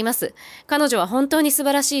 わかります。彼女は本当に素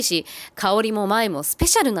晴らしいし、香織も舞もスペ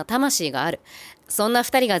シャルな魂がある。そんな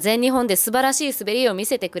二人が全日本で素晴らしい滑りを見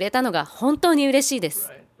せてくれたのが本当に嬉しいで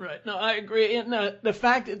す。Right. No, I agree. And the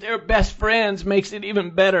fact that they're best friends makes it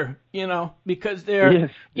even better, because they're,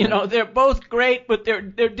 they're both great, but they're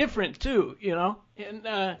different too, And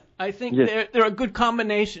I think they're a good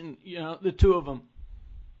combination, the two of them.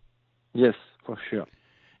 Yes, for sure.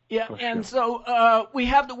 Yeah, and so we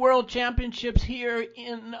have the World Championships here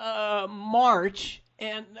in March,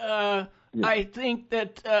 and I think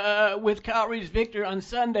that with Kaori's victory on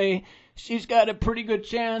Sunday, she's got a pretty good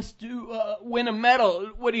chance to win a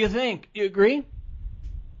medal. What do you think? Do you agree?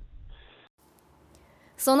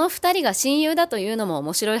 その2人が親友だというのも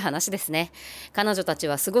面白い話ですね。彼女たち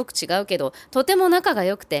はすごく違うけど、とても仲が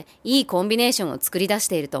良くていいコンビネーションを作り出し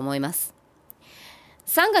ていると思います。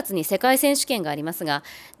3月に世界選手権がありますが、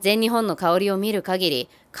全日本の香りを見る限り、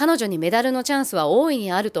彼女にメダルのチャンスは大い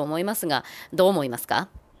にあると思いますが、どう思いますか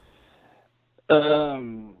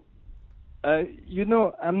？I'm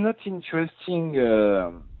not interesting.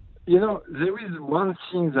 There is one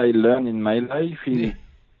thing I learned in my life is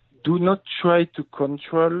do not try to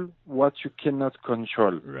control what you cannot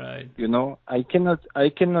control. Right. I cannot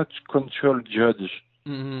control judge.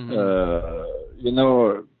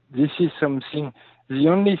 Mm-hmm. This is something. The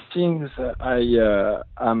only things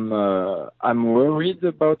I'm worried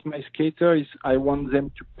about my skater is I want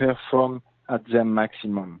them to perform at their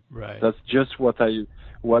maximum. Right. That's just what I'm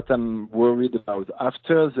worried about.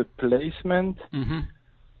 After the placement,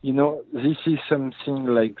 this is something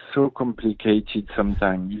like so complicated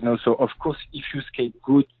sometimes. So of course, if you skate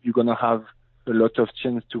good, you're gonna have a lot of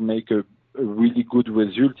chance to make a really good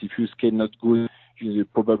result. If you skate not good, you're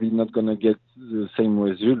probably not gonna get the same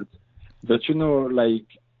result. But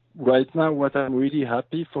right now, what I'm really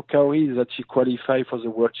happy for Kaori is that she qualified for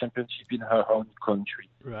the World Championship in her own country.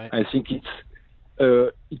 Right. I think it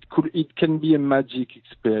can be a magic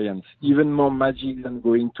experience, even more magic than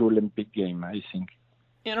going to Olympic game, I think.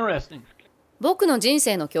 Interesting. 僕の人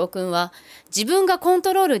生の教訓は、自分がコン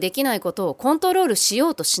トロールできないことをコントロールしよ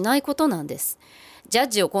うとしないことなんです。ジャッ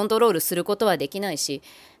ジをコントロールすることはできないし、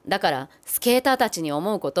だからスケーターたちに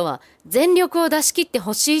思うことは全力を出し切って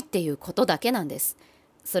ほしいっていうことだけなんです。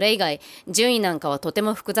それ以外、順位なんかはとて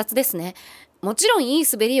も複雑ですね。もちろんいい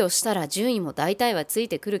滑りをしたら順位も大体はつい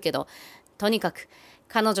てくるけど、とにかく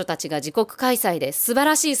彼女たちが自国開催で素晴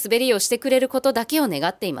らしい滑りをしてくれることだけを願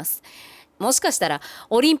っています。もしかしたら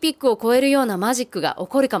オリンピックを超えるようなマジックが起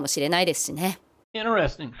こるかもしれないですしね。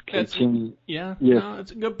Interesting. Yes. No,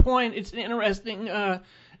 it's a good point. It's an interesting.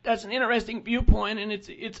 That's an interesting viewpoint, and it's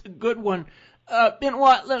a good one.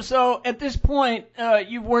 Benoit, so at this point,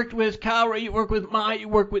 you've worked with Kaori, you work with Mai, you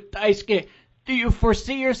work with Daisuke. Do you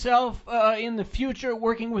foresee yourself in the future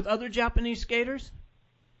working with other Japanese skaters?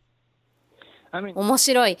 面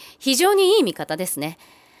白い。非常にいい見方ですね。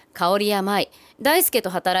香織や舞、大輔と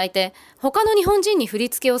働いて、他の日本人に振り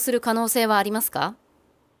付けをする可能性はありますか？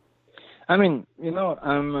 I got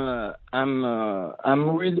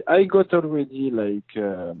already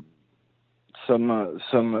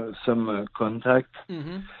some contact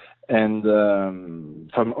and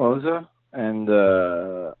from other. And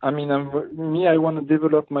I mean, I want to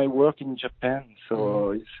develop my work in Japan.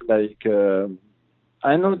 So it's like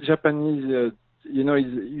I know Japanese.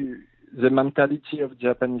 The mentality of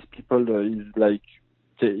Japanese people is like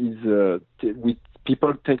with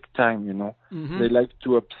people take time. They like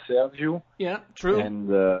to observe you. Yeah, true. And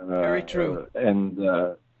very true.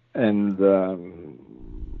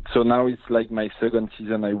 So now it's like my second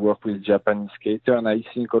season. I work with Japanese skater, and I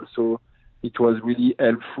think also it was really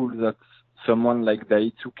helpful that someone like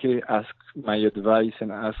Daisuke asked my advice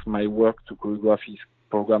and asked my work to choreograph his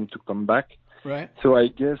program to come back. Right. So I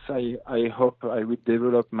guess I hope I will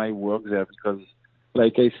develop my work there because,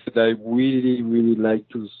 like I said, I really, really like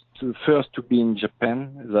to be in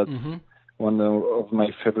Japan. That's one of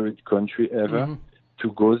my favorite country ever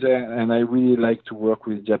to go there. And I really like to work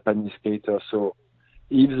with Japanese skaters. So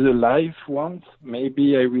if the life wants,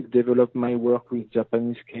 maybe I will develop my work with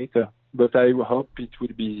Japanese skater. But I hope it's going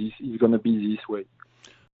to be this way.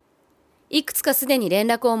 いくつかすでに連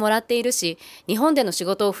絡をもらっているし、日本での仕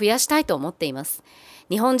事を増やしたいと思っています。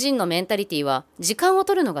日本人のメンタリティは時間を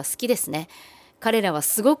取るのが好きですね。彼らは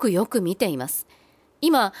すごくよく見ています。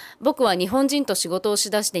今、僕は日本人と仕事をし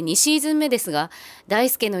だして2シーズン目ですが、大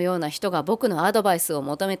輔のような人が僕のアドバイスを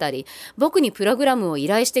求めたり、僕にプログラムを依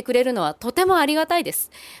頼してくれるのはとてもありがたいです。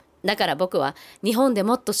だから僕は日本で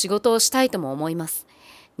もっと仕事をしたいとも思います。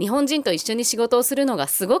日本人と一緒に仕事をするのが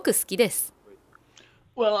すごく好きです。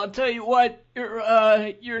Well, I'll tell you what,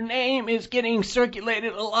 your name is getting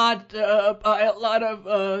circulated a lot by a lot of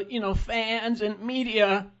fans and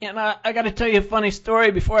media, and I got to tell you a funny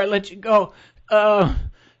story before I let you go.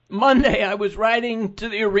 Monday I was riding to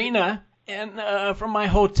the arena and from my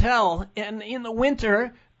hotel, and in the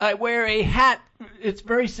winter I wear a hat. It's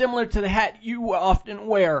very similar to the hat you often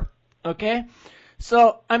wear. Okay.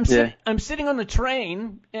 So I'm sitting on the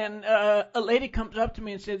train, and a lady comes up to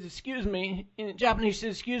me and says, "Excuse me," in Japanese, she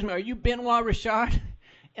says, "Excuse me, are you Benoit Richard?"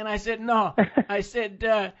 And I said, "No." I said,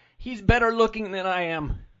 "He's better looking than I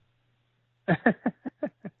am."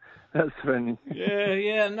 That's funny.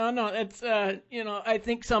 Yeah, no, it's I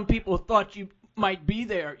think some people thought you might be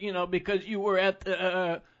there, because you were at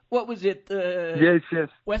the what was it? Yes.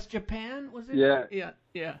 West Japan, was it?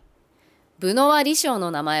 Yeah. ブノワ・リショーの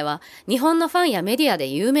名前は日本のファンやメディアで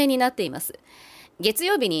有名になっています。月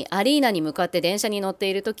曜日にアリーナに向かって電車に乗って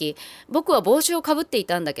いるとき、僕は帽子をかぶってい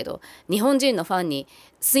たんだけど、日本人のファンに、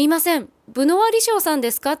すいません、ブノワ・リショーさんで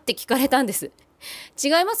すかって聞かれたんです。違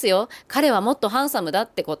いますよ、彼はもっとハンサムだっ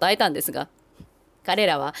て答えたんですが、彼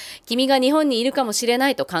らは君が日本にいるかもしれな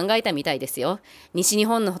いと考えたみたいですよ。西日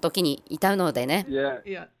本の時にいたのでね。Yeah.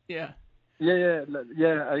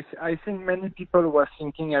 I think many people were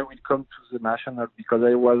thinking I will come to the national because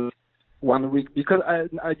I was 1 week because I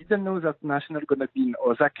didn't know that national gonna be in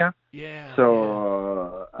Osaka. Yeah.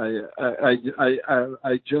 So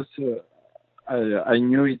I just I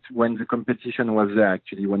knew it when the competition was there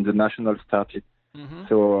actually when the national started.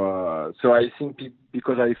 So I think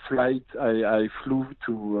because I flew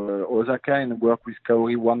to Osaka and worked with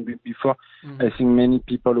Kaori 1 week before. I think many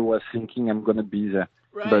people were thinking I'm gonna be there.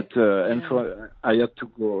 Right. But I had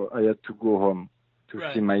to go home to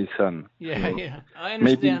see my son. Yeah, I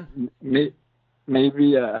understand.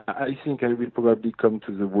 Maybe I think I will probably come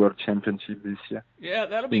to the World Championship this year. Yeah,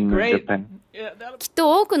 that'll be great. きっ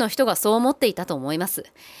と多くの人がそう思っていたと思います。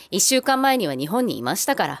1週間前には日本にいまし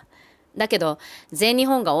たから。だけど、全日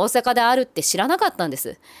本が大阪であるって知らなかったんで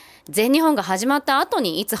す。全日本が始まった後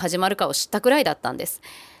にいつ始まるかを知ったくらいだったんです。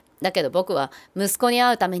だけど僕は息子に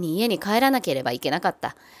会うために家に帰らなければいけなかっ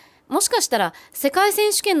た。もしかしたら世界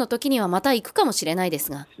選手権の時にはまた行くかもしれないで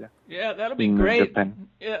すが。Yeah, that'll be great.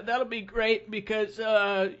 Yeah, that'll be great because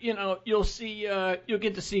you'll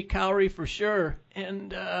get to see Kaori for sure,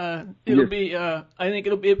 and it'll be I think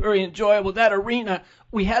it'll be very enjoyable. That arena,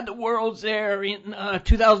 we had the Worlds there in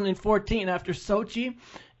 2014 after Sochi,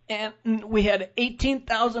 and we had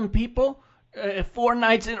 18,000 people 4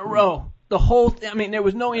 nights in a row. The whole thing, there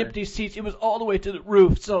was no empty seats. It was all the way to the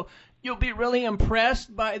roof. So you'll be really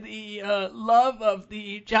impressed by the love of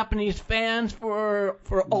the Japanese fans for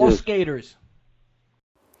all skaters.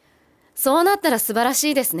 そうなったら素晴ら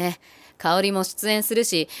しいですね。香織も出演する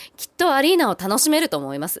し、きっとアリーナを楽しめると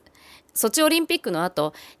思います。ソチオリンピックの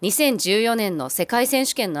後、2014年の世界選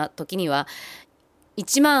手権の時には、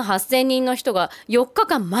18,000人の人が4日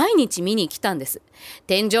間毎日見に来たんです。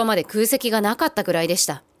天井まで空席がなかったくらいでし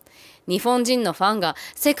た。日本人のファンが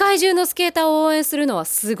世界中のスケーターを応援するのは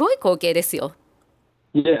すごい光景ですよ。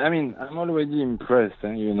Yeah, I'm already impressed,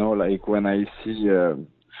 like when I see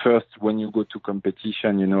first, when you go to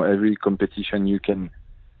competition, every competition you can,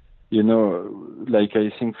 like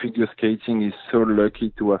I think figure skating is so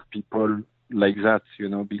lucky to have people like that,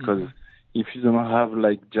 because if you don't have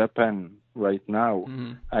like Japan right now,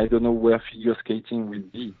 I don't know where figure skating will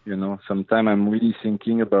be, Sometimes I'm really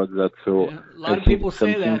thinking about that. So a lot of people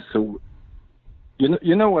say that. So,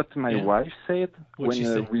 you know what my wife said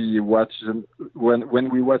when we watched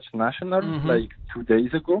National like 2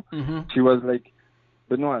 days ago? She was like,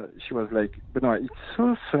 Benoit, it's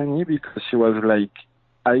so funny because she was like,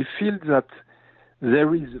 I feel that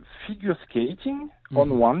there is figure skating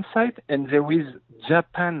on one side and there is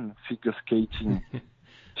Japan figure skating.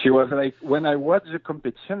 She was like, when I watch the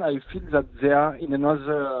competition, I feel that they are in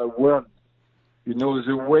another world.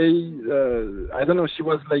 The way, I don't know, she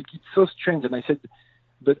was like, it's so strange. And I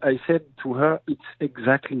said to her, it's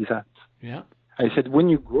exactly that. Yeah. I said, when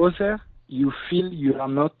you go there, you feel you are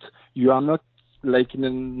not like in a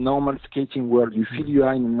normal skating world. You feel you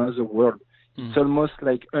are in another world. It's almost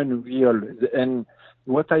like unreal. And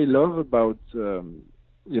what I love about,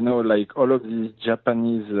 like all of these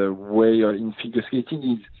Japanese way in figure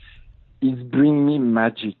skating is bring me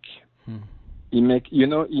magic. It make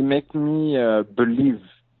me believe.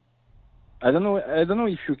 I don't know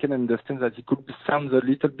if you can understand that. It could sound a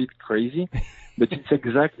little bit crazy, but it's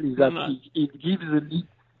exactly that. It gives this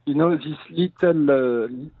the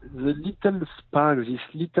little spark, these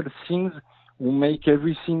little things who make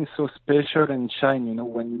everything so special and shine.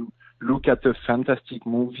 When you look at a fantastic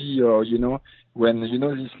movie, or when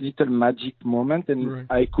this little magic moment, and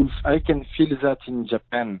I can feel that in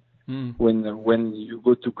Japan. When you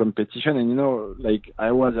go to competition, and like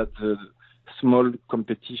I was at the small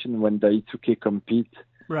competition when Daisuke compete,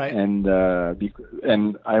 right? And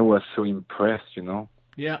I was so impressed,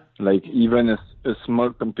 Yeah. Like even a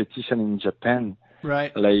small competition in Japan,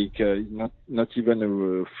 right? Like not even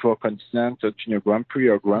a 4 continent or Junior Grand Prix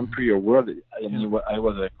or Grand Prix or World. I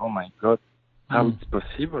was like, oh my God, how it's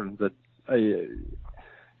possible that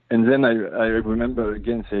and then I remember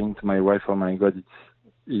again saying to my wife, oh my God,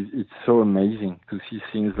 it's so amazing to see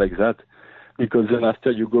things like that, because then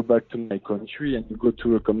after you go back to my country and you go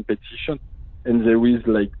to a competition and there is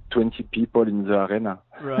like 20 people in the arena.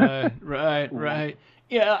 Right.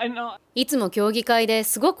 Yeah, I know. いつも競技会で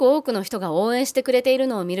すごく多くの人が応援してくれている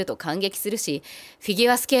のを見ると感激するし、フィギ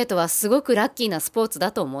ュアスケートはすごくラッキーなスポーツ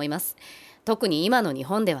だと思います。特に今の日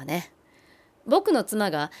本ではね。僕の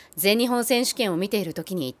妻が全日本選手権を見ている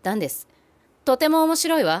時に言ったんです。とても面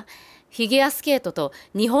白いわ。フィギュアスケートと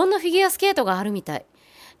日本のフィギュアスケートがあるみたい。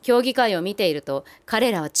競技会を見ていると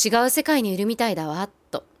彼らは違う世界にいるみたいだわ、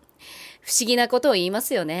と。不思議なことを言いま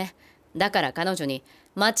すよね。だから彼女に、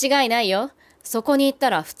間違いないよ。そこに行った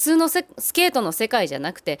ら普通のスケートの世界じゃ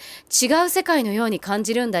なくて違う世界のように感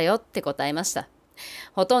じるんだよって答えました。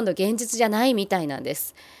ほとんど現実じゃないみたいなんで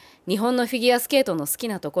す。日本のフィギュアスケートの好き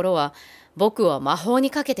なところは僕を魔法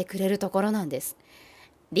にかけてくれるところなんです。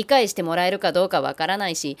理解してもらえるかどうかわからな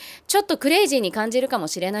いし、ちょっとクレイジーに感じるかも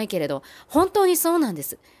しれないけれど、本当にそうなんで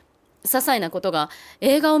す。些細なことが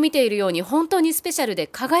映画を見ているように本当にスペシャルで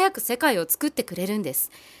輝く世界を作ってくれるんで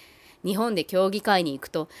す。日本で競技会に行く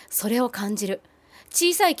とそれを感じる。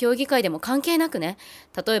小さい競技会でも関係なくね、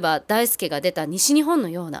例えば大輔が出た西日本の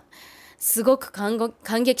ような、すごく感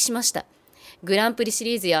激しました。グランプリシ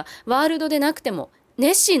リーズやワールドでなくても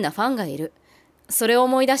熱心なファンがいる。それを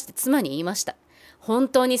思い出して妻に言いました。本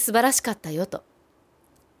当に素晴らしかったよと。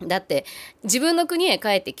だって自分の国へ帰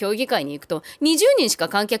って競技会に行くと20人しか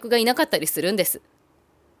観客がいなかったりするんです。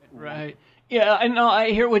Right. Yeah, I know.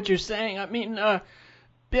 I hear what you're saying. I mean,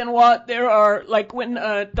 Benoit, there are, like when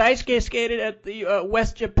Daisuke skated at the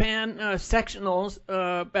West Japan sectionals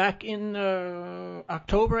back in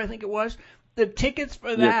October, I think it was, the tickets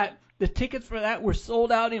for that were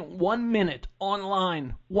sold out in 1 minute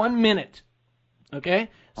online. 1 minute. Okay?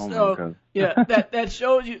 Oh so yeah, that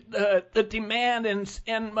shows you the demand.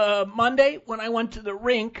 And Monday, when I went to the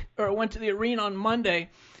rink, or went to the arena on Monday,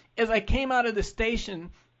 as I came out of the station,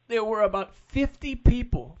 there were about 50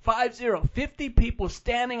 people, 50 people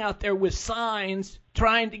standing out there with signs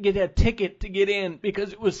trying to get a ticket to get in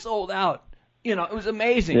because it was sold out. It was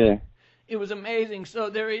amazing. Yeah. It was amazing. So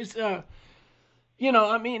there is, I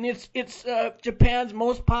mean, it's Japan's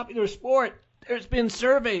most popular sport. There's been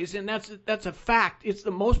surveys, and that's a fact. It's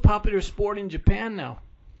the most popular sport in Japan now.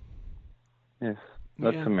 Yes,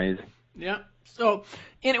 that's amazing. Yeah. So,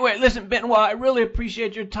 anyway, listen, Benoit, I really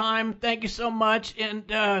appreciate your time. Thank you so much, and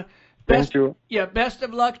thank you. Yeah, best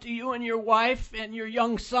of luck to you and your wife and your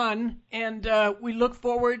young son, and we look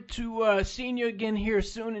forward to seeing you again here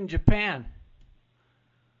soon in Japan.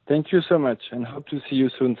 Thank you so much, and hope to see you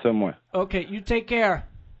soon somewhere. Okay, you take care.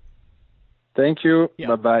 Thank you.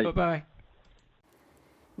 Yeah. Bye-bye. Bye-bye.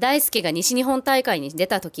大輔が西日本大会に出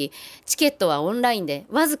た時、チケットはオンラインで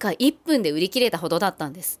わずか1分で売り切れたほどだった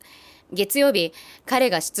んです。月曜日、彼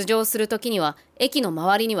が出場する時には駅の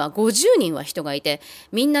周りには50人は人がいて、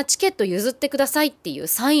みんなチケット譲ってくださいっていう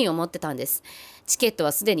サインを持ってたんです。チケット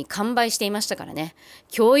はすでに完売していましたからね。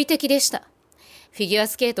驚異的でした。フィギュア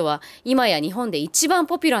スケートは今や日本で一番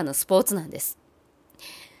ポピュラーなスポーツなんです。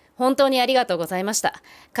本当にありがとうございました。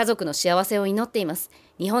家族の幸せを祈っています。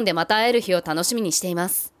日本でまた会える日を楽しみにしていま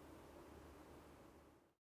す。